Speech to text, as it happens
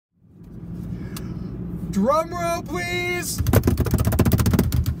Drum roll, please.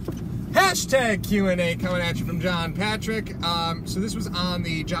 Hashtag Q&A coming at you from John Patrick. So this was on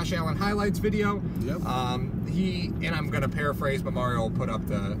the Josh Allen highlights video. Yep. And I'm going to paraphrase, but Mario will put up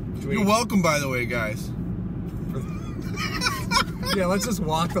the tweet. You're welcome, by the way, guys. Yeah, let's just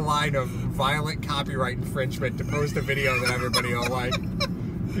walk the line of violent copyright infringement to post a video that everybody will like.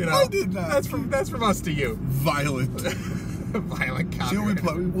 You know, I did not. That's from us to you. Violent. Violent copyright.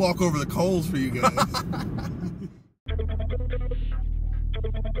 See, we walk over the coals for you guys.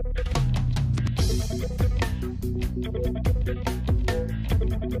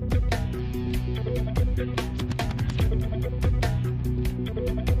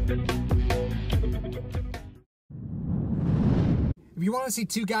 If you want to see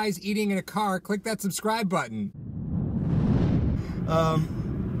two guys eating in a car, click that subscribe button.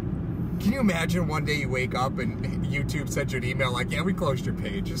 Can you imagine one day you wake up and YouTube sends you an email like, yeah, we closed your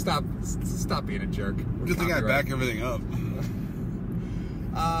page. Just stop being a jerk. Good thing I back everything up.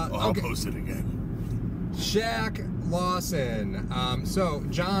 I'll post it again. Shaq Lawson. So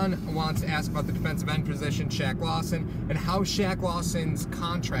John wants to ask about the defensive end position, Shaq Lawson, and how Shaq Lawson's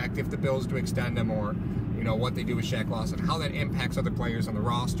contract, if the Bills do extend him, or you know what they do with Shaq Lawson, how that impacts other players on the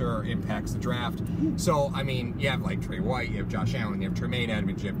roster or impacts the draft. So I mean, you have like Trey White, you have Josh Allen, you have Tremaine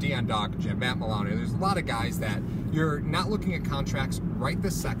Edmonds, you have Deion Dawkins, you have Matt Milano. There's a lot of guys that you're not looking at contracts right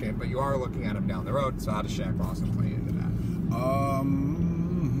this second, but you are looking at them down the road. So how does Shaq Lawson play into that?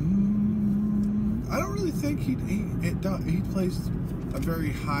 I don't really think he plays a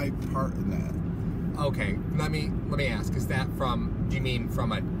very high part in that. Okay, let me ask, is that from, do you mean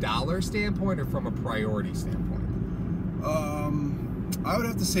from a dollar standpoint or from a priority standpoint? I would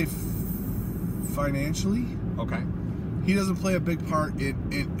have to say financially. Okay. He doesn't play a big part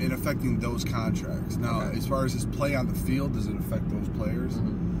in affecting those contracts. Now, Okay. as far as his play on the field, does it affect those players?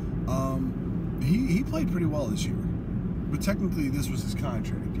 Mm-hmm. He played pretty well this year. But technically, this was his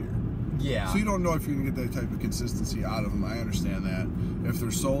contract year. Yeah. So you don't know if you're going to get that type of consistency out of him. I understand that. If they're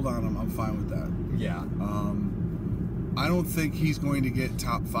sold on him, I'm fine with that. Yeah. I don't think he's going to get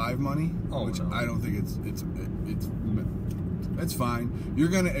top 5 money, which no. I don't think it's fine. You're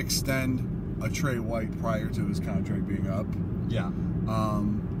going to extend a Trey White prior to his contract being up. Yeah.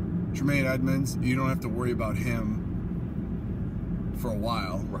 Tremaine Edmonds, you don't have to worry about him for a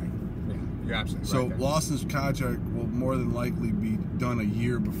while. Right. Yeah. You're absolutely So right. So Lawson's contract will more than likely be done a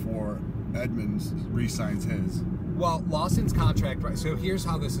year before Edmonds re-signs his. Well, Lawson's contract, right, so here's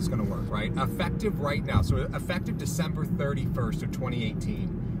how this is going to work, right? Effective right now, so effective December 31st of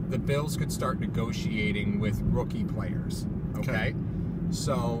 2018, the Bills could start negotiating with rookie players, okay?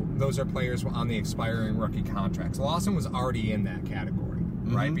 So those are players on the expiring rookie contracts. Lawson was already in that category,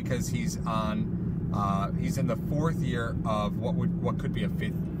 right? Because he's on, he's in the 4th year of what could be a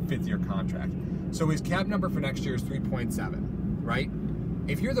fifth year contract. So his cap number for next year is 3.7, right?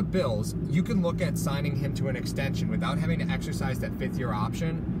 If you're the Bills, you can look at signing him to an extension without having to exercise that 5th year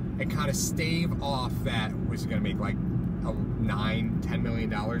option and kind of stave off that, which is going to make like $9-10 million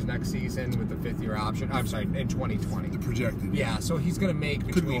next season with the 5th year option. I'm sorry, in 2020. The projected. Yeah, so he's going to make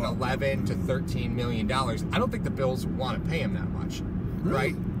between $11 to $13 million. I don't think the Bills want to pay him that much,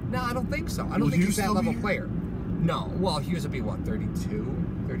 right? No, I don't think so. I don't think he's that level player. No. Well, Hughes will be what, 32,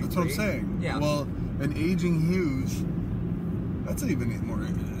 33? That's what I'm saying. Yeah. Well, an aging Hughes. That's even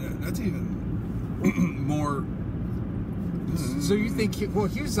more. So you think, well,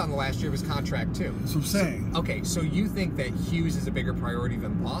 Hughes is on the last year of his contract too. That's what I'm saying. Okay, so you think that Hughes is a bigger priority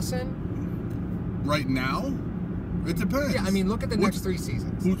than Lawson? Right now? It depends. Yeah, I mean, look at the next 3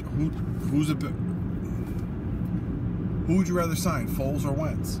 seasons. Who's a bit? Who would you rather sign, Foles or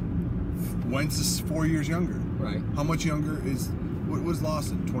Wentz? Wentz is 4 years younger. Right. How much younger is? What was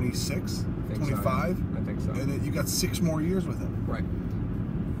Lawson? 26? 25? So, I think so. And then you got 6 more years with him. Right.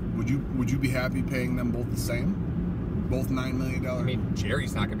 Would you be happy paying them both the same? Both $9 million? I mean,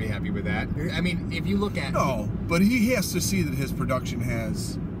 Jerry's not going to be happy with that. I mean, if you look at... No, but he has to see that his production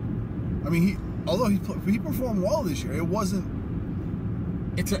has... I mean, although he performed well this year, it wasn't...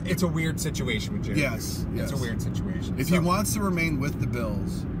 It's a weird situation with Jerry. Yes. It's a weird situation. If he wants to remain with the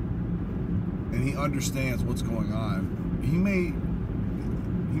Bills, and he understands what's going on, he may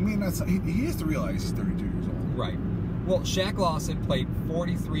not... He has to realize he's 32 years old. Right. Well, Shaq Lawson played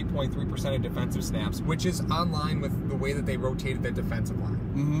 43.3% of defensive snaps, which is on line with the way that they rotated their defensive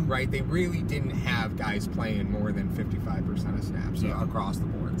line, right? They really didn't have guys playing more than 55% of snaps across the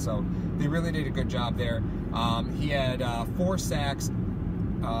board. So they really did a good job there. He had 4 sacks,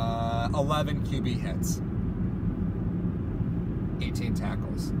 11 QB hits, 18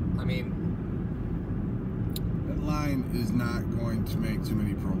 tackles. I mean... That line is not going to make too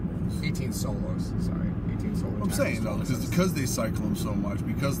many Pro Bowls. 18 18 solos. Sorry, 18 solo. I'm saying though, because they cycle them so much,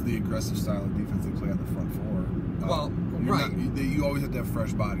 because of the aggressive style of defense they play on the front four. Well, right. You always have to have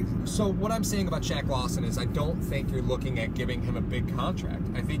fresh bodies. So what I'm saying about Shaq Lawson is I don't think you're looking at giving him a big contract.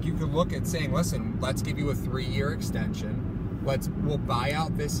 I think you could look at saying, listen, let's give you a 3-year extension. We'll buy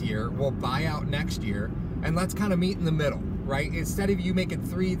out this year. We'll buy out next year. And let's kind of meet in the middle, right? Instead of you making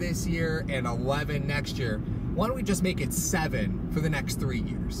 3 this year and 11 next year, why don't we just make it 7 for the next 3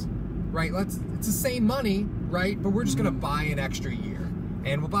 years, right? It's the same money, right? But we're just going to buy an extra year.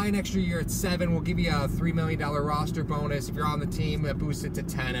 And we'll buy an extra year at 7. We'll give you a $3 million roster bonus. If you're on the team, that boosts it to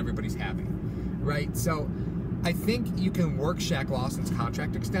 10. Everybody's happy, right? So I think you can work Shaq Lawson's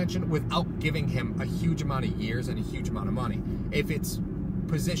contract extension without giving him a huge amount of years and a huge amount of money. If it's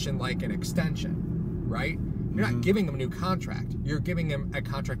positioned like an extension, right? You're not giving him a new contract. You're giving him a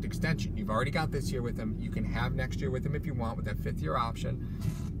contract extension. You've already got this year with him. You can have next year with him if you want with that 5th-year option.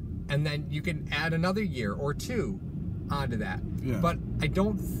 And then you can add another year or 2 onto that. Yeah. But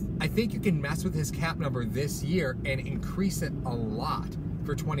I think you can mess with his cap number this year and increase it a lot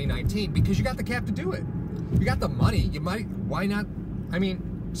for 2019 because you got the cap to do it. You got the money. Why not? I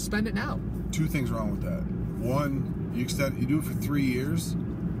mean, spend it now. 2 things wrong with that. One, you do it for 3 years.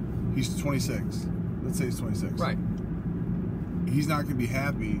 He's 26. Let's say he's 26. Right. He's not going to be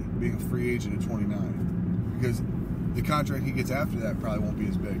happy being a free agent at 29 because the contract he gets after that probably won't be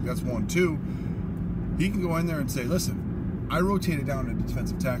as big. That's 1. 2, he can go in there and say, listen, I rotated down to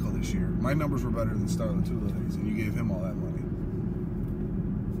defensive tackle this year. My numbers were better than Starlin Tulides, and you gave him all that money.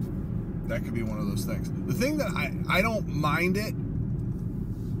 That could be one of those things. The thing that I don't mind it,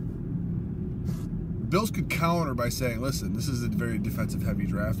 Bills could counter by saying, listen, this is a very defensive-heavy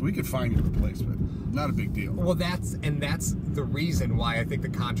draft. We could find you a replacement. Not a big deal. Well, that's the reason why I think the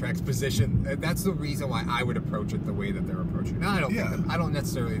contract's position. That's the reason why I would approach it the way that they're approaching it. Now, I don't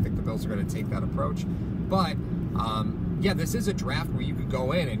necessarily think the Bills are going to take that approach, but yeah, this is a draft where you could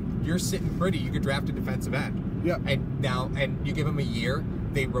go in and you're sitting pretty. You could draft a defensive end. Yeah. And you give them a year.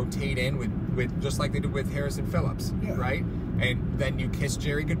 They rotate in with just like they did with Harrison Phillips, right? And then you kiss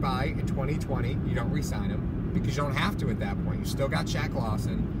Jerry goodbye in 2020. You don't re-sign him because you don't have to at that point. You still got Shaq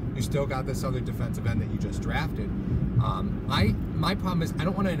Lawson. You still got this other defensive end that you just drafted. My problem is I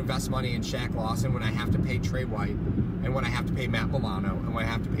don't want to invest money in Shaq Lawson when I have to pay Trey White and when I have to pay Matt Milano and when I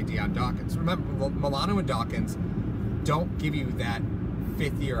have to pay Deion Dawkins. Remember, Milano and Dawkins don't give you that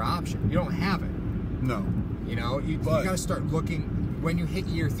 5th-year option. You don't have it. No. You know, you got to start looking. When you hit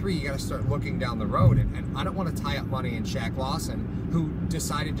year 3, you got to start looking down the road. And I don't want to tie up money in Shaq Lawson, who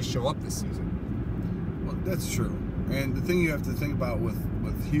decided to show up this season. Well, that's true. And the thing you have to think about with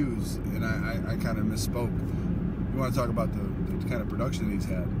Hughes, and I kind of misspoke. You want to talk about the kind of production that he's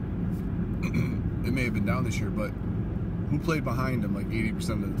had. It may have been down this year, but who played behind him like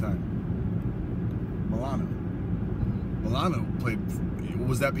 80% of the time? Milano. Milano played.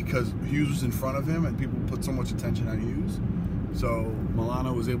 Was that because Hughes was in front of him and people put so much attention on Hughes? So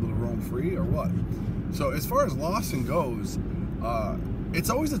Milano was able to roam free, or what? So as far as Lawson goes, it's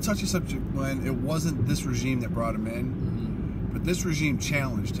always a touchy subject when it wasn't this regime that brought him in, but this regime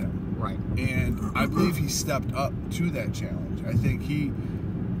challenged him. Right. And I believe he stepped up to that challenge. I think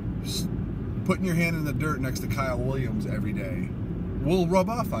putting your hand in the dirt next to Kyle Williams every day will rub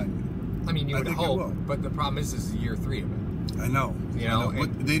off on you. I mean, you would hope, but the problem is year 3 of it. I know.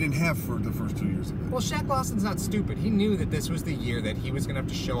 But they didn't have for the first 2 years of it. Well, Shaq Lawson's not stupid. He knew that this was the year that he was going to have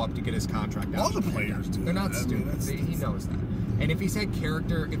to show up to get his contract out. All the players do. They're not stupid. He knows that. And if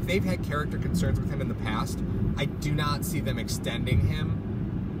they've had character concerns with him in the past, I do not see them extending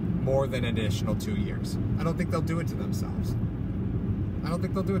him more than an additional 2 years. I don't think they'll do it to themselves.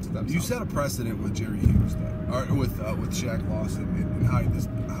 You set a precedent with Jerry Hughes, though, or with Shaq Lawson, and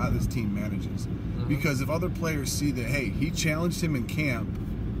how this team manages. Because if other players see that, hey, he challenged him in camp,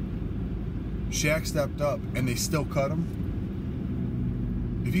 Shaq stepped up, and they still cut him.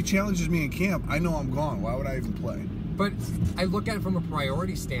 If he challenges me in camp, I know I'm gone. Why would I even play? But I look at it from a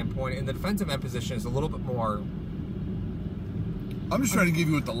priority standpoint, and the defensive end position is a little bit more. I'm just trying to give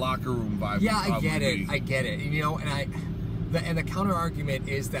you what the locker room vibe. Yeah, I get it. You know, and the counter argument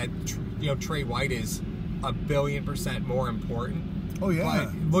is that Trey White is 1,000,000,000% more important. Oh yeah.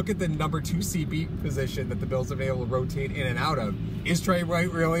 But look at the number 2 CB position that the Bills have been able to rotate in and out of. Is Trey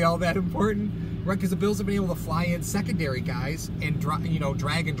White really all that important? Right, because the Bills have been able to fly in secondary guys and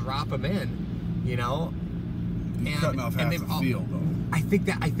drag and drop them in. He's cutting off half the field, though. I think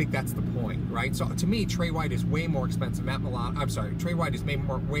that's the point, right? So to me, Trey White is way more expensive. Trey White is way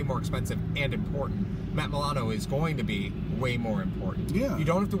more expensive and important. Matt Milano is going to be way more important. Yeah. You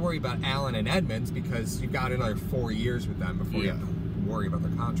don't have to worry about Allen and Edmonds because you've got another 4 years with them before you have to worry about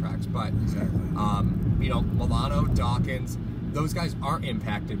their contracts. But Exactly. you know, Milano, Dawkins, those guys aren't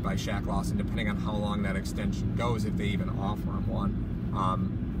impacted by Shaq Lawson, depending on how long that extension goes, if they even offer him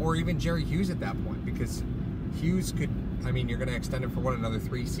one, or even Jerry Hughes at that point, because Hughes could. I mean, you're going to extend it for what, another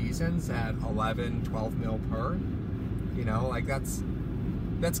 3 seasons at 11, 12 mil per. You know, like that's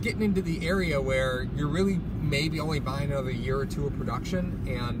getting into the area where you're really maybe only buying another year or 2 of production,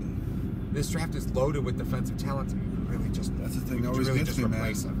 and this draft is loaded with defensive talent. So you can really just, that's the thing that always really gets me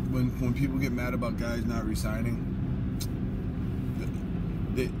mad. them. When people get mad about guys not resigning,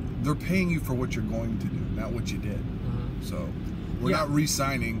 they're paying you for what you're going to do, not what you did. Mm-hmm. So we're not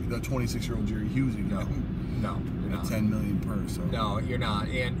re-signing the 26-year-old Jerry Hughes again. No, you're not. $10 million per. So no, you're not.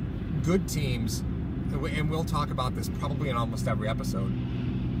 And good teams, and we'll talk about this probably in almost every episode.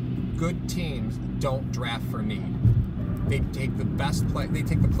 Good teams don't draft for need. They take the best play. They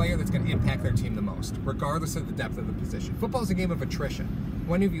take the player that's going to impact their team the most, regardless of the depth of the position. Football is a game of attrition.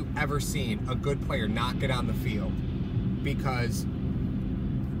 When have you ever seen a good player not get on the field because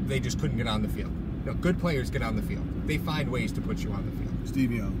they just couldn't get on the field? No, good players get on the field. They find ways to put you on the field.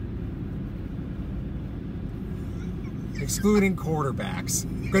 Steve Young. Excluding quarterbacks,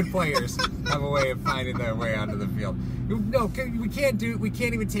 good players have a way of finding their way onto the field. No, we can't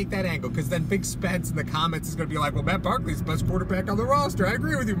even take that angle, because then Big Spence in the comments is going to be like, well, Matt Barkley's the best quarterback on the roster. I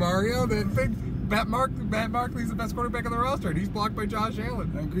agree with you, Mario. That Matt Barkley's the best quarterback on the roster, and he's blocked by Josh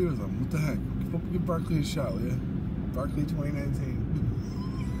Allen. I agree with him. What the heck? Give Barkley a shot, yeah? Barkley 2019.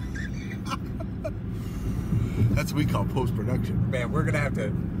 That's what we call post-production. Man, we're going to have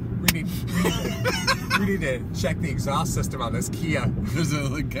to... We need to check the exhaust system on this Kia. There's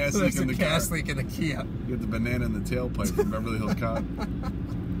a gas leak in the car. Gas leak in the Kia. You get the banana in the tailpipe from Beverly Hills Cop.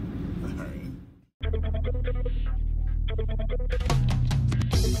 All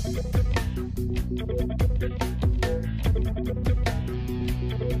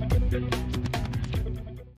right.